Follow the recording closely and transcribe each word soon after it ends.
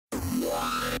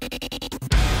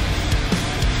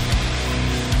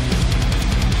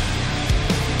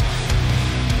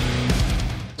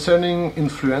Concerning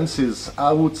influences,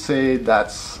 I would say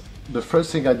that's the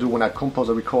first thing I do when I compose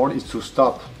a record is to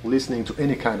stop listening to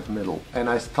any kind of metal and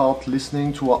I start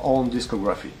listening to our own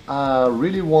discography. I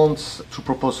really want to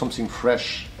propose something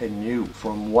fresh and new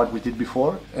from what we did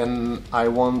before, and I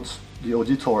want the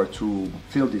auditor to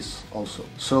feel this also.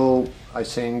 So I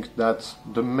think that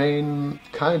the main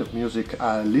kind of music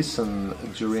I listened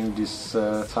during this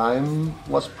time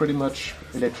was pretty much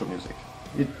electro music.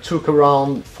 It took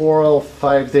around 4 or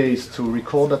 5 days to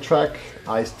record a track.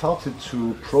 I started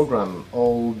to program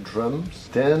all drums.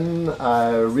 Then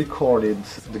I recorded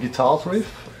the guitar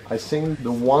riff. I think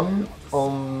the one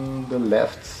on the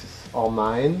left are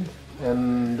mine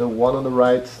and the one on the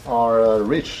right are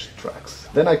Rich tracks.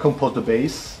 Then I composed the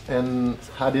bass and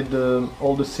added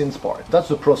all the synth part. That's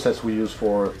the process we use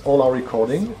for all our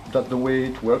recording. That's the way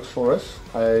it works for us.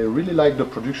 I really like the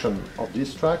production of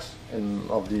these tracks and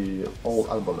of the whole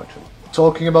album actually.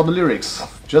 Talking about the lyrics,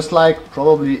 just like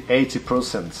probably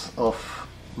 80% of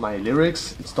my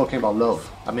lyrics, it's talking about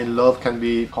love. I mean, love can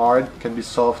be hard, can be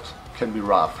soft, can be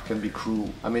rough, can be cruel.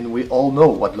 I mean, we all know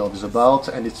what love is about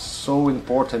and it's so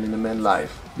important in a man's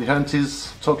life. The Hunt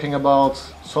is talking about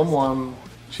someone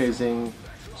chasing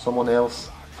someone else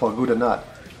for good or not.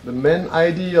 The main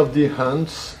idea of The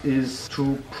Hunt is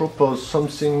to propose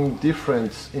something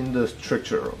different in the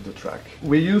structure of the track.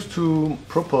 We used to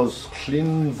propose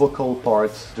clean vocal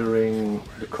parts during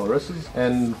the choruses,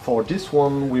 and for this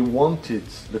one we wanted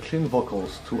the clean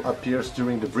vocals to appear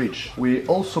during the bridge. We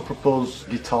also propose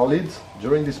guitar leads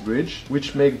during this bridge,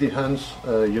 which make The Hunt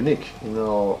unique in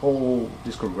our whole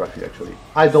discography actually.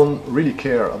 I don't really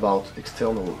care about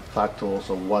external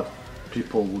factors or what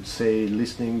people would say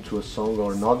listening to a song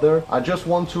or another. I just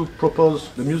want to propose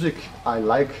the music I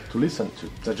like to listen to.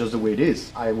 That's just the way it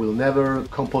is. I will never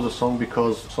compose a song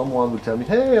because someone will tell me,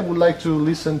 hey, I would like to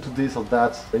listen to this or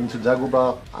that into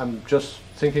Dagoba. I'm just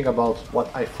thinking about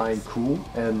what I find cool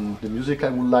and the music I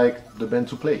would like the band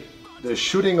to play. The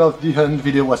shooting of the Hunt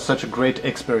video was such a great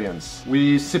experience.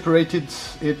 We separated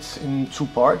it in 2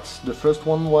 parts. The first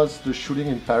one was the shooting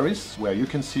in Paris, where you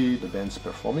can see the bands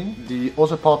performing. The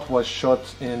other part was shot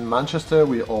in Manchester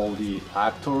with all the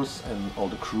actors and all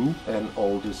the crew and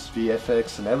all this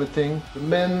VFX and everything. The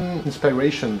main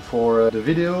inspiration for the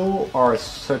video are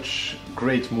such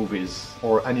great movies,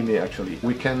 or anime actually.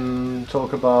 We can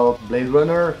talk about Blade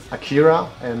Runner, Akira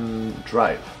and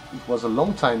Drive. It was a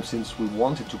long time since we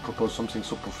wanted to propose something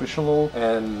so professional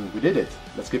and we did it.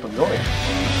 Let's keep on going.